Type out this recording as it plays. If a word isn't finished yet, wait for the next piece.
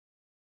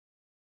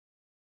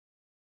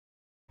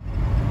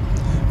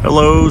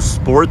Hello,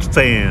 sports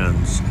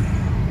fans.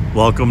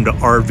 Welcome to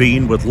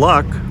RVing with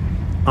Luck.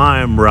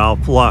 I'm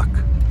Ralph Luck.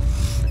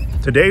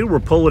 Today we're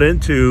pulling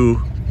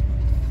into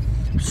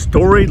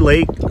Storrie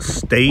Lake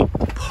State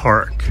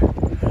Park.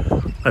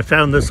 I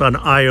found this on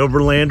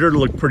iOverlander. It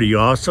looked pretty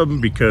awesome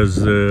because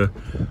the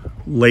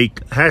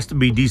lake has to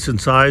be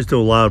decent sized to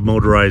allow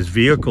motorized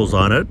vehicles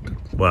on it.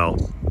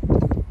 Well,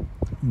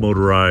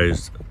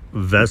 motorized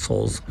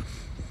vessels,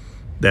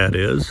 that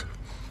is.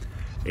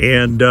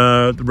 And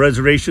the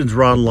reservations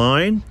were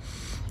online.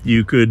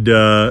 You could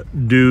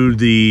do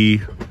the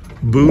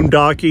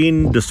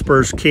boondocking,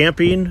 dispersed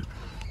camping,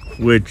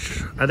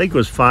 which I think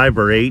was $5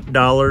 or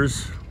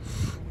 $8.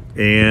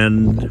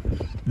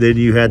 And then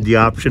you had the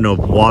option of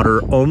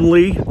water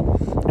only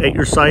at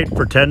your site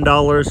for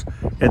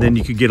 $10. And then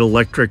you could get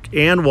electric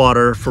and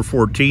water for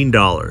 $14.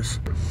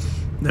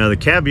 Now the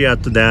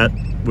caveat to that,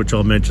 which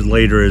I'll mention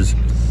later, is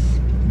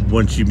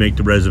once you make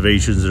the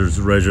reservations, there's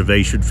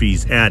reservation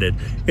fees added.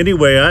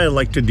 Anyway, I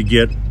elected to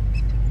get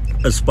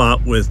a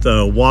spot with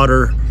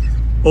water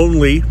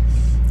only.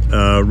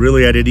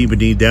 Really, I didn't even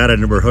need that. I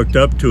never hooked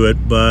up to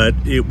it, but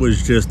it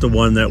was just the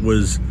one that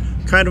was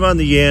kind of on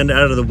the end,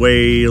 out of the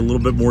way, a little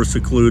bit more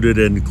secluded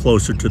and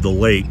closer to the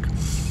lake.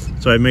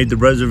 So I made the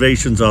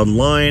reservations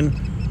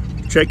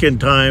online. Check-in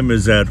time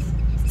is at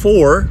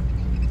 4.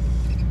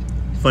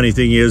 Funny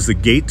thing is, the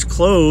gates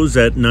close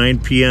at 9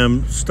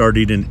 p.m.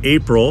 starting in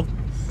April.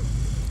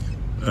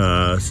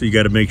 So you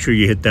got to make sure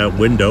you hit that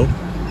window,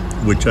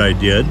 which I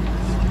did.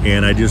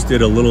 And I just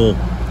did a little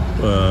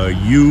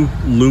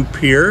U-loop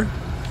here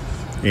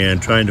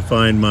and trying to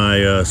find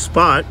my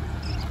spot,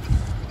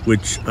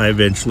 which I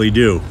eventually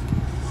do.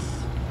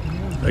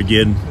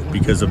 Again,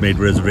 because I made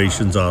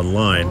reservations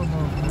online.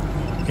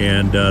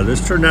 And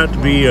this turned out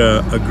to be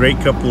a great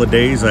couple of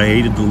days. I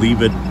hated to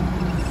leave it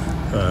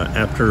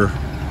after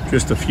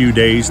just a few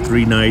days,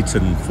 3 nights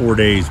and 4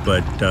 days,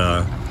 but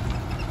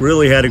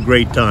really had a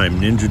great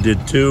time. Ninja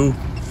did too.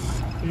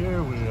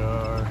 Here we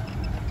are.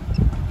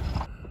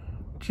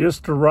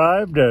 Just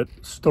arrived at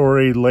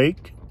Storrie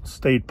Lake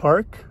State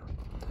Park.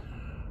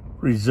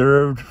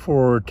 Reserved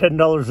for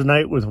 $10 a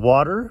night with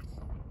water.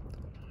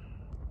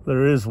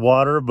 There is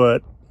water,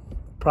 but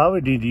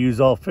probably need to use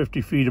all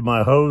 50 feet of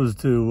my hose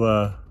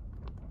to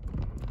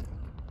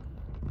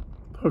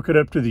hook it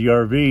up to the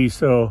RV.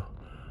 So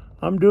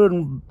I'm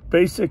doing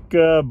basic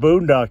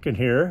boondocking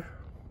here.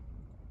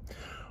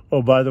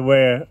 Oh, by the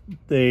way,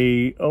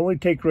 they only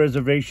take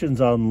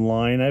reservations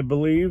online, I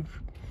believe.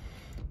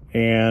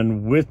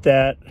 And with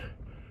that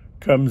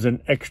comes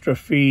an extra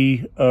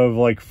fee of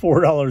like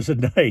 $4 a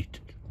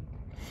night.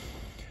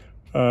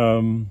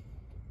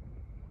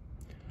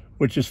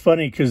 Which is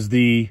funny because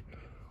the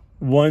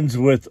ones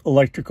with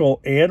electrical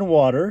and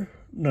water,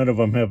 none of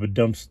them have a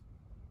dump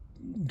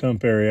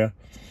area,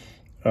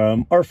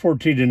 are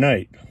 $14 a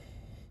night.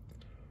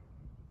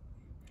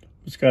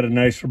 It's got a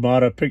nice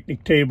Ramada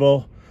picnic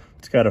table.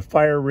 It's got a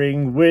fire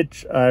ring,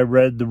 which I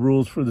read the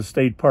rules for the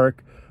state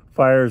park.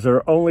 Fires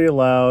are only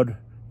allowed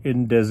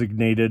in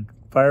designated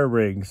fire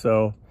rings.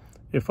 So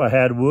if I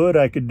had wood,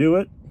 I could do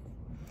it.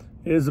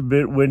 It is a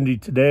bit windy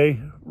today,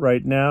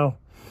 right now.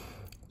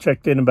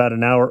 Checked in about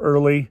an hour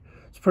early.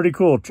 It's pretty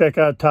cool.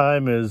 Checkout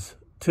time is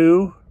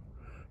 2.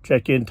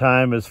 Check-in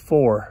time is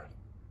 4.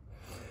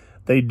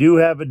 They do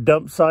have a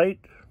dump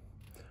site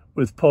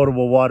with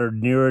potable water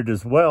near it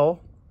as well.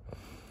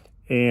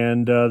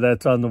 And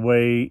that's on the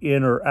way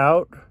in or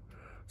out.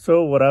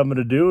 So what I'm going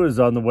to do is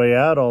on the way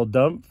out, I'll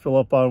dump, fill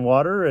up on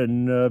water,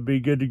 and be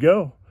good to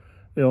go.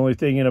 The only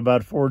thing in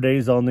about 4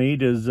 days I'll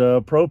need is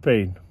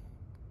propane.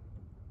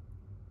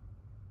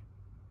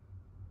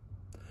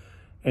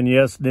 And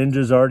yes,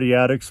 Ninja's already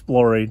out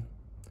exploring.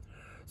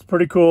 It's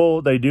pretty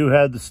cool. They do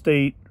have the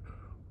state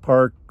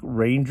park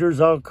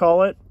rangers, I'll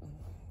call it,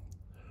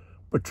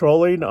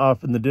 patrolling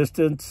off in the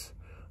distance.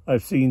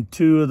 I've seen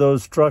 2 of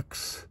those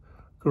trucks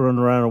going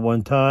around at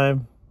one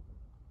time.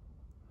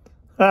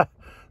 Ha!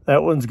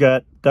 That one's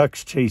got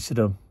ducks chasing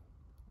him.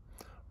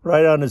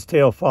 Right on his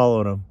tail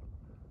following him.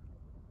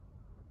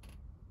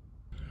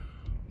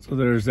 So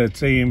there's that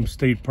same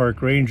state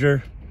park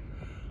ranger.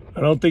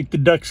 I don't think the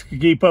ducks could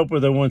keep up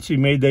with him once he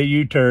made that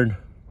U-turn.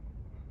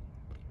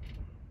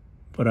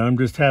 But I'm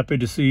just happy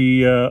to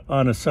see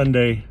on a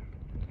Sunday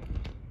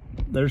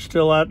they're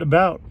still out and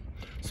about.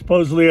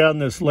 Supposedly on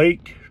this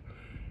lake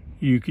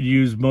you could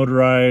use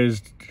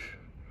motorized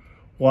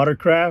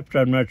watercraft.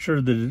 I'm not sure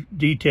the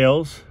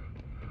details,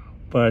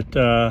 but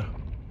gotta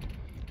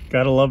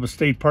love a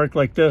state park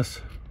like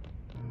this.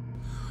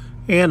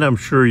 And I'm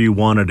sure you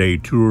wanted a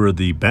tour of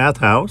the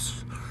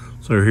bathhouse.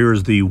 So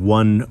here's the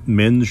one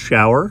men's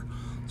shower.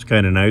 It's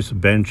kind of nice, a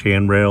bench,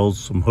 handrails,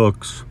 some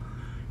hooks.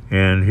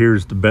 And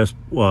here's the best,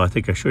 well, I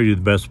think I showed you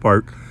the best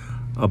part,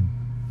 a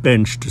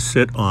bench to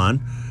sit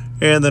on.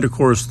 And then of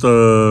course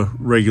the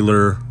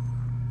regular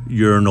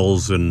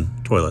urinals and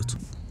toilets.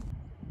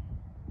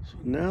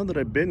 Now that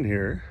I've been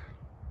here,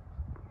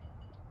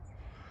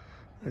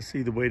 I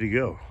see the way to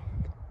go.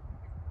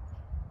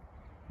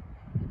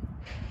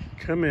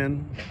 Come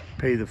in,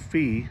 pay the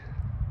fee,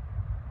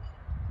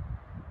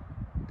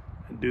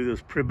 do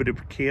this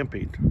primitive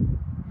camping.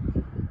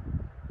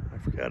 I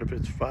forgot if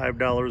it's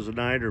 $5 a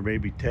night or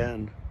maybe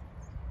 10.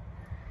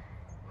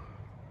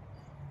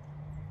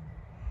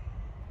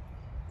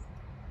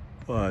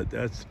 But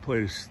that's the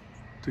place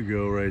to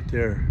go right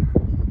there.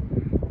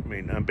 I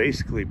mean, I'm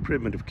basically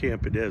primitive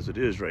camping as it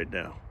is right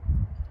now.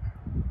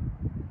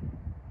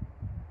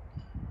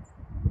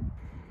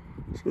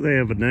 So they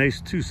have a nice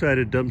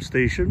two-sided dump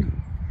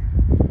station.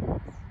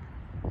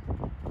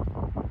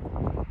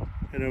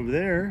 And over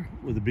there,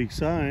 with a big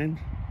sign,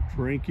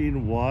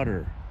 drinking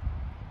water.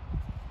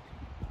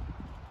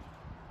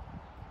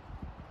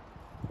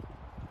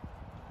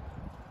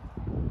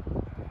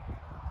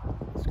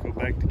 Let's go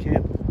back to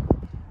camp.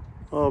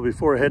 Oh,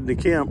 before heading to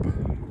camp,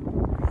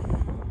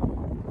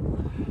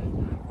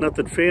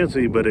 nothing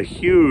fancy, but a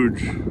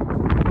huge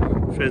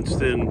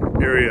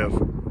fenced-in area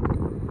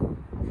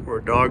for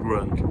a dog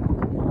run.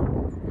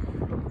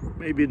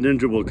 Maybe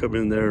Ninja will come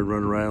in there and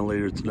run around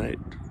later tonight.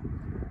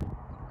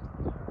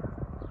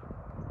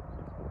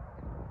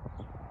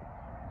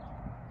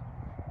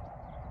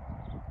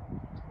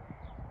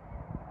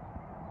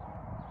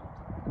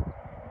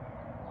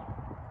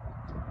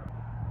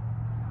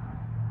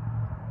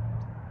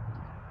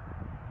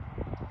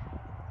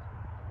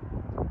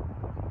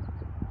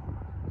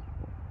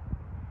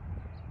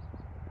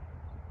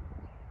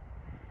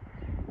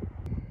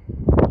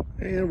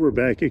 And we're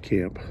back at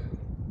camp.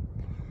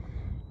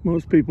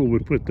 Most people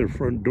would put their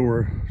front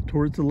door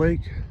towards the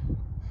lake.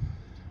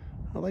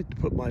 I like to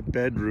put my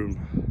bedroom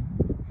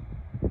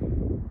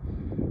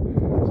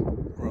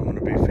where I'm going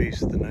to be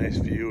facing the nice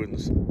view in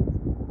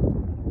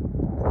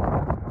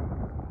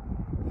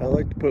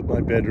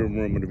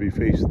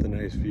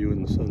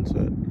the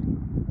sunset.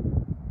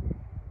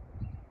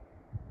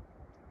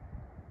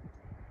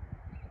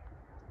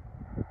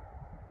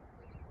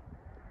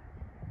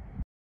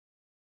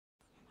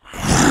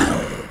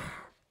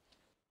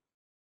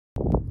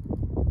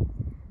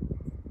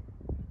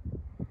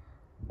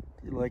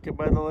 You like it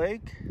by the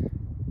lake?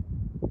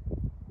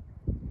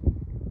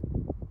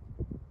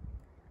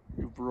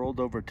 You've rolled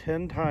over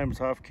 10 times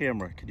off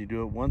camera. Can you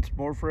do it once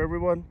more for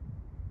everyone?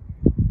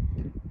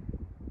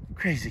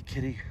 Crazy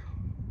kitty.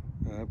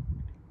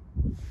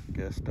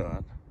 Guess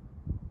not.